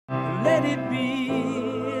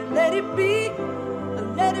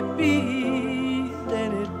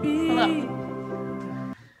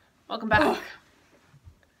Welcome back.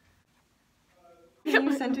 Can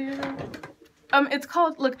you center yourself? It's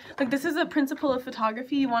called, look, like this is a principle of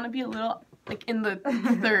photography. You want to be a little, like, in the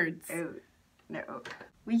thirds. Oh, no.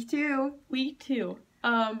 Week 2. Week 2.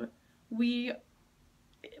 Week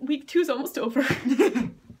 2 is almost over.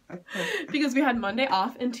 Because we had Monday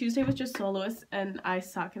off and Tuesday was just soloists and I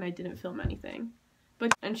suck and I didn't film anything.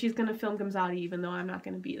 And she's gonna film Gamzati even though I'm not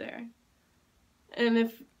gonna be there. And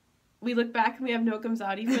if we look back and we have no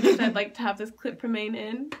Gamzati footage, I'd like to have this clip remain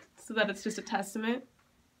in so that it's just a testament.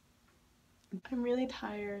 I'm really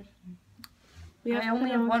tired. I only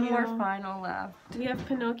have one more final left. We have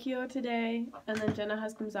Pinocchio today, and then Jenna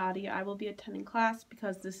has Gamzati. I will be attending class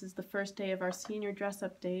because this is the first day of our senior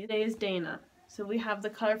dress-up day. Today is Dana, so we have the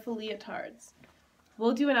colorful leotards.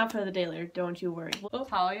 We'll do an outfit of the day later, don't you worry.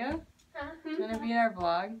 Talia? Do you want to be in our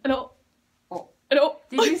vlog? No. Oh. No.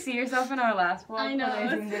 Did you see yourself in our last vlog? I know.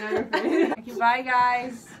 Okay, bye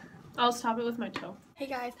guys. I'll stop it with my toe. Hey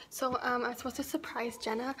guys, so I'm supposed to surprise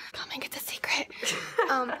Jenna. Come and get the secret.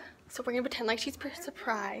 So we're gonna pretend like she's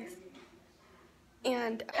surprised,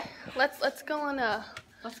 and let's go on a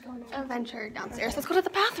adventure downstairs. Let's go to the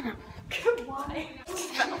bathroom. Why?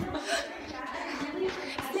 Say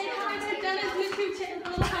hi to Jenna's YouTube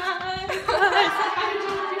channel.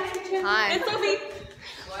 Hi. It's Sophie.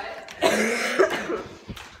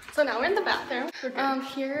 So now we're in the bathroom.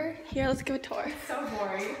 Here, let's give a tour. It's so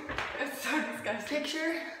boring. It's so disgusting.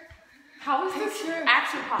 Picture. How is this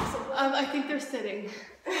actually possible? I think they're sitting.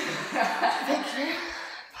 Picture.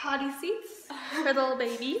 Potty seats for the little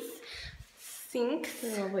babies. Sinks.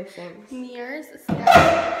 Lovely things. Mirrors.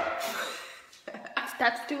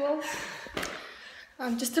 Step stools.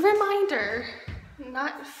 Just a reminder.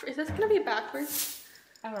 Is this gonna be backwards?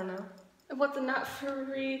 I don't know. What's a not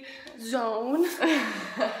free zone?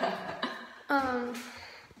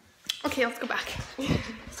 Okay, let's go back.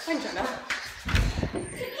 Let's find Jenna.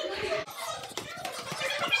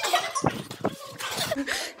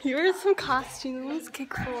 Here are some costumes. Okay,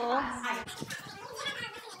 cool.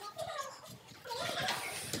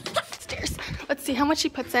 Stairs. Let's see how much she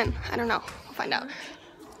puts in. I don't know. We'll find out.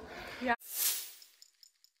 Yeah.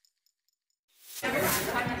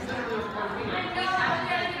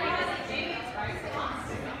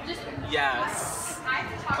 Yes.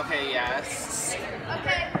 Okay, yes.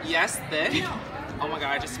 Okay. Yes, then. Oh my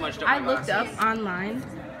god, I just smudged up my I looked up glasses. online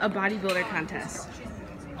a bodybuilder contest.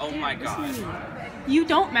 Oh my god. You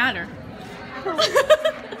don't matter.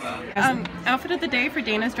 Outfit of the day for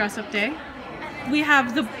Dana's dress-up day. We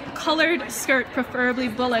have the colored skirt, preferably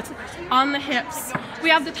bullets, on the hips. We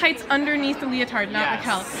have the tights underneath the leotard, not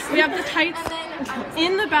Raquel. We have the tights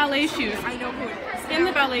in the ballet shoes. I know who it is. In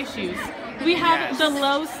the ballet shoes. We have the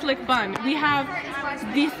low slick bun. We have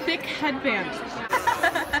the thick headband.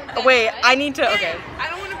 Wait, I need to. Okay. I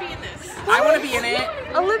don't want to be in this. I want to be in it.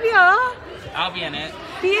 Olivia, I'll be in it.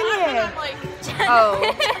 be in it. Oh.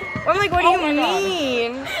 I'm like, what do you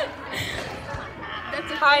mean?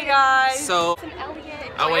 Hi guys. So.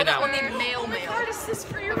 Oh wait, no. Male. Is this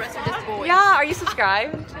for your boys? Yeah, are you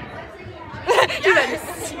subscribed?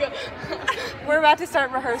 Yes. We're about to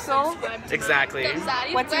start rehearsal. Exactly.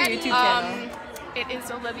 What's your YouTube channel? It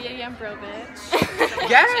is Olivia Yambrovich.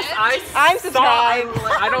 Yes, I'm subscribed.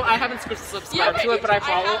 I haven't subscribed to it, but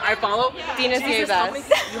I follow. Dina Jesus,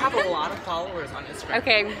 Zubas. you have a lot of followers on Instagram.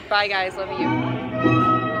 Okay, bye guys, love you.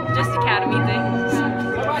 Just Academy things.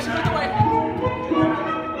 Bye-bye, she moved away.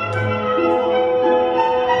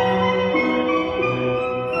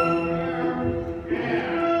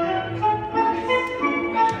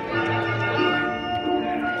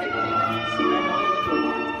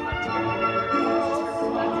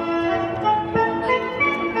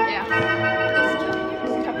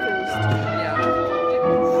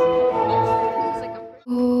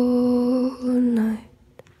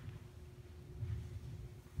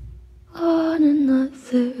 On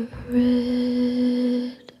another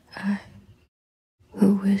red eye, I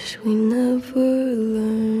wish we never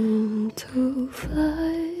learned to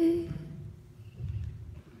fly.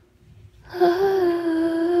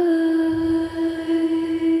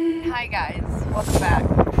 Hi guys, welcome back.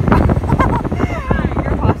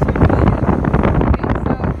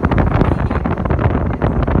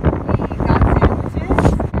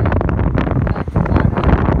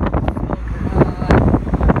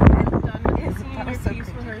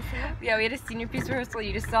 Yeah, we had a senior piece rehearsal.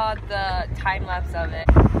 You just saw the time lapse of it.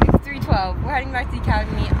 It's 3:12. We're heading back to the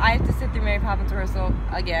academy. I have to sit through Mary Poppins rehearsal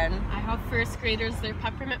again. I have first graders, their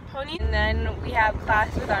peppermint pony. And then we have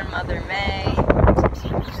class with our Mother May.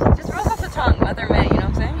 Just rolls off the tongue, Mother May, you know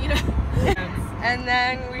what I'm saying? And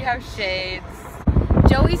then we have shades.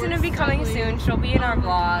 Joey's gonna be coming soon. She'll be in our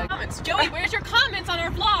vlog. Joey, where's your comments on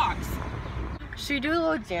our vlogs? Should we do a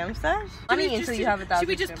little jam sesh? Funny until you have 1,000. Should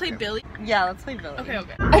we just play Billy? Yeah, let's play Billy. Okay,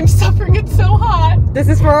 okay. I'm suffering, it's so hot. This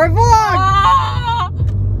is for our vlog! Ah!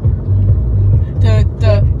 Da,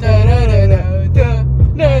 da, da, da, da, da, da,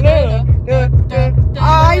 da, da, da, da,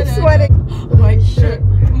 I'm sweating. White shirt,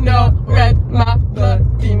 no red, my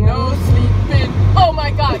bloody no sleeping. Oh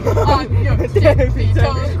my god, on your tippy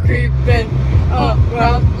toes, creeping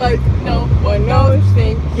around like no one knows.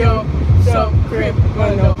 Think you're so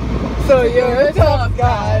criminal. So you're a tough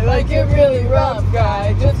guy, like a really rough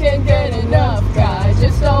guy. Just can't get enough guy,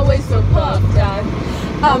 just always so puffed on.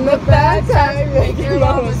 I'm the bad type, make your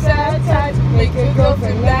mama sad type, make your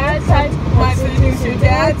girlfriend mad type, might seduce your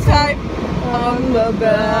dad type. I'm the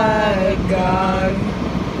bad guy.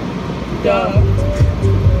 Duh.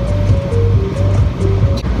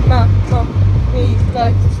 Mama, me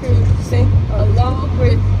likes to sing along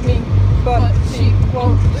with me, but she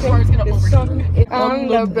won't sing the song. I'm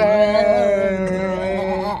the bad.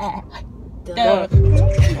 Duh.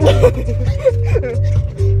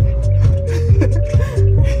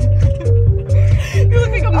 You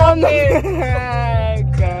look like a monkey.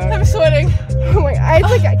 I'm sweating. Oh my god, it's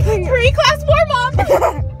like I can't. Pre-class warm-up.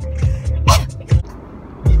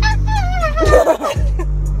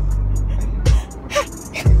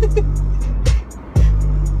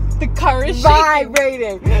 The car is shaking.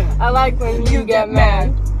 Vibrating. I like when you get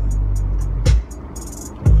mad.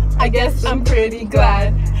 I guess I'm pretty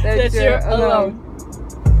glad that you're alone.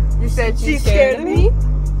 You said She's scared of me?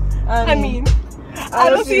 I mean, I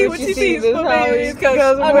don't see what she sees, but maybe it's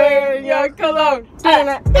cause I'm wearing your cologne.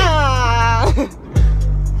 Ah.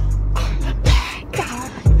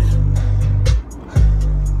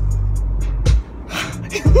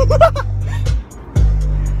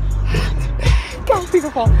 Go,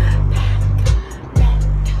 people fall.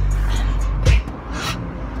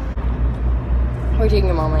 We're taking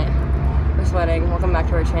a moment. We're sweating. Welcome back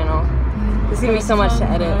to our channel. There's gonna be so much to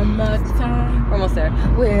edit. We're almost there.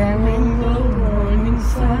 Wearing the warning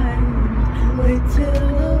sign. Wait till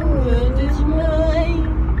the world is mine.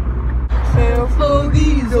 Sail for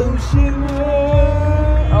these ocean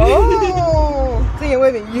waters. Oh! Sing it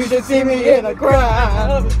with me. You just see me in a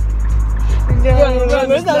crowd. Gonna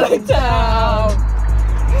run another town.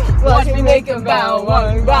 Watch me make them bow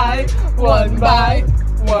one by one by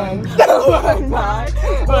one. One by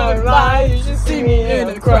one by. You should see me in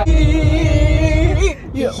a crowd.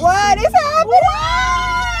 What is happening?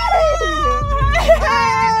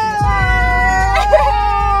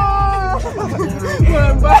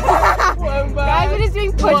 One by one by. Guys, we're just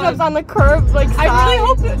doing push-ups on the curb, like side. I really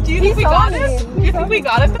hope that. Do you think we got it? Do you think we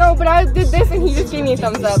got it? No, but I did this and he just gave me a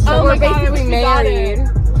thumbs up. So Oh we're my God, basically we got married.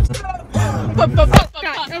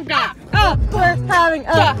 Oh God. Oh, we're having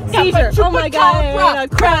a seizure. Oh my God, we're in a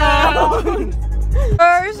crowd.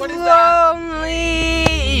 First lonely.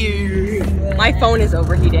 My phone is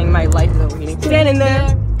overheating. My life is overheating. Standing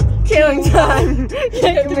there, killing time.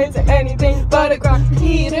 Can't commit to anything but a grind.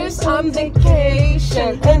 Heaters on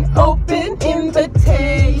vacation, an open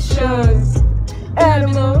invitation.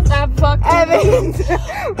 Animals that fuck evidence.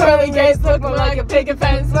 Pearly gates look more like a picket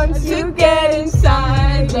fence. Once you get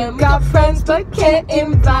inside them, got friends but can't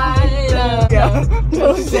invite them.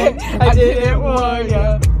 Don't say I didn't warn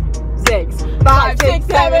ya. 6, 5, 6,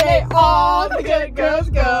 7, 8. All the good girls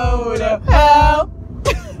go to hell.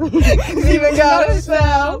 Even got a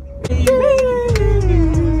spell.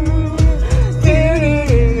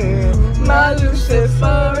 My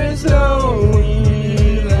Lucifer is lonely.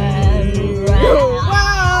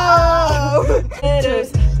 Wow.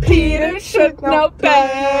 Peter should know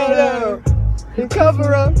better. The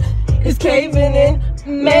cover up is caving in.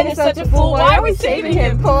 Man is such a fool. Why are we saving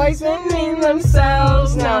him? Poisoning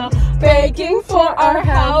themselves now. Begging for our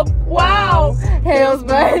help. Wow. Hails,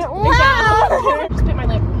 but wow. Spit my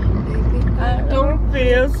lip. I don't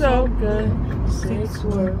feel so good. 6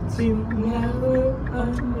 words you never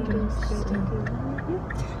understood.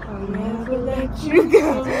 I'll never let you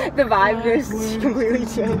go. The vibe just completely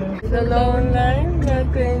changed. The lone line,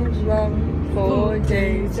 nothing's wrong. 4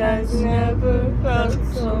 days has never felt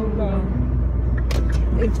so long.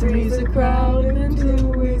 If 3's a crowd and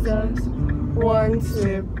 2 is us, 1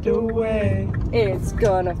 slipped away. It's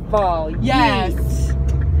gonna fall. Yes.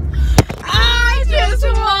 I just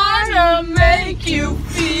wanna make you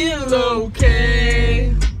feel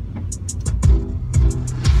okay.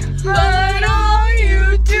 But all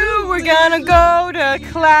you do, We're gonna go to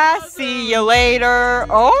class. See you later.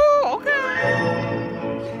 Oh, okay.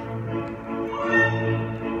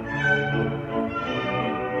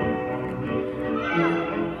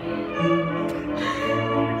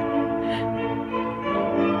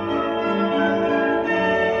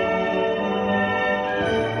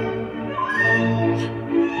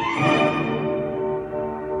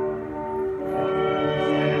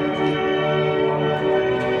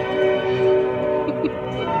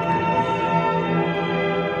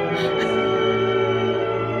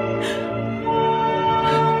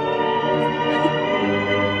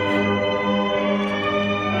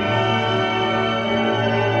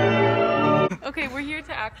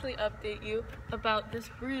 update you about this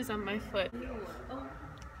bruise on my foot.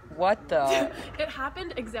 What the? It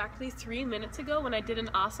happened exactly 3 minutes ago when I did an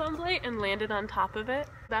ensemble and landed on top of it.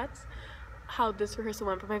 That's how this rehearsal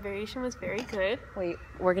went, but my variation was very good. Wait,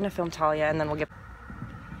 we're gonna film Talia and then we'll get.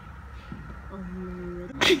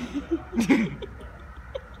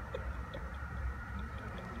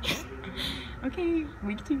 Okay,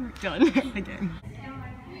 week 2 done again.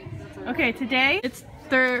 Okay, today it's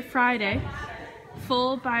Friday,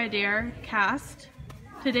 full by Dare cast.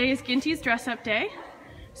 Today is Ginty's dress up day.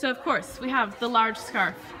 So of course we have the large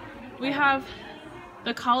scarf. We have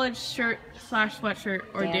the college shirt / sweatshirt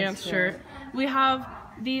or dance shirt. We have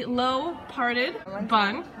the low parted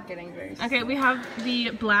bun. Okay, we have the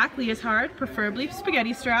black leotard, preferably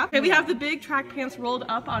spaghetti strap. Okay, we have the big track pants rolled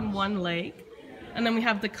up on one leg. And then we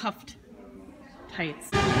have the cuffed tights.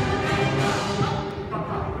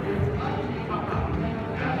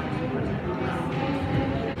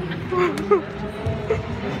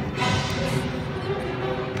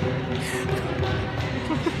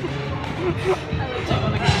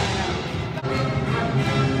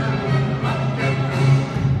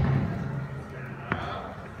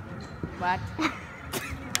 What? No,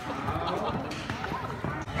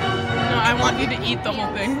 I want you to eat the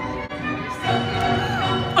whole thing.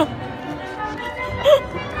 Oh.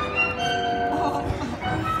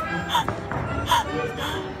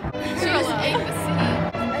 She just ate the seed.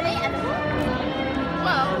 Are they edible?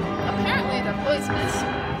 Well, apparently they're poisonous,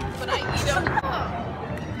 but I eat them.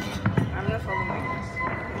 I'm gonna follow my guess.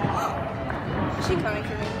 Is she coming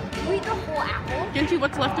for me? You eat the whole apple? Ginty,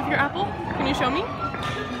 what's left of your apple? Can you show me?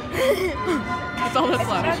 That's all that's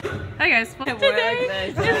left. Hi guys, well, today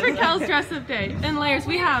is Raquel's dress up day. In layers,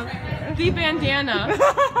 we have the bandana,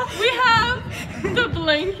 we have the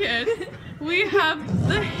blanket, we have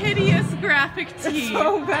the hideous graphic tee,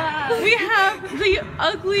 So bad. we have the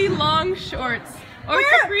ugly long shorts or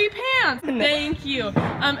capri pants. Thank you.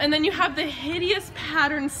 And then you have the hideous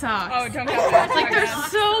pattern socks. Oh, don't get that. Like they're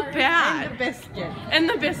so bad. Biscuit. And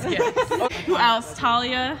the biscuits. Who else?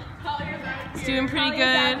 Talia. It's doing pretty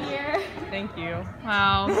good. Thank you.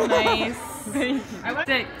 Wow, nice. Thank you.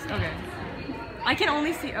 6. Okay. I can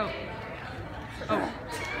only see. Oh. Oh.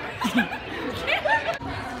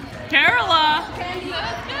 Carola.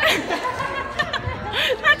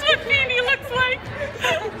 That's what Phoebe looks like.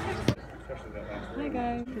 Hi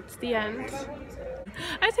guys. It's the end.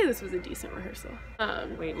 I'd say this was a decent rehearsal.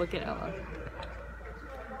 Wait, look at Ella.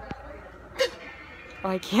 Oh,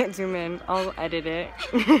 I can't zoom in. I'll edit it.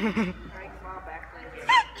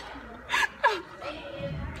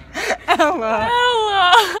 Ella.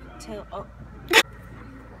 Ella. Oh.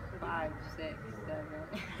 5, 6, 7.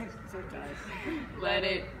 Let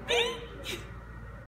it be.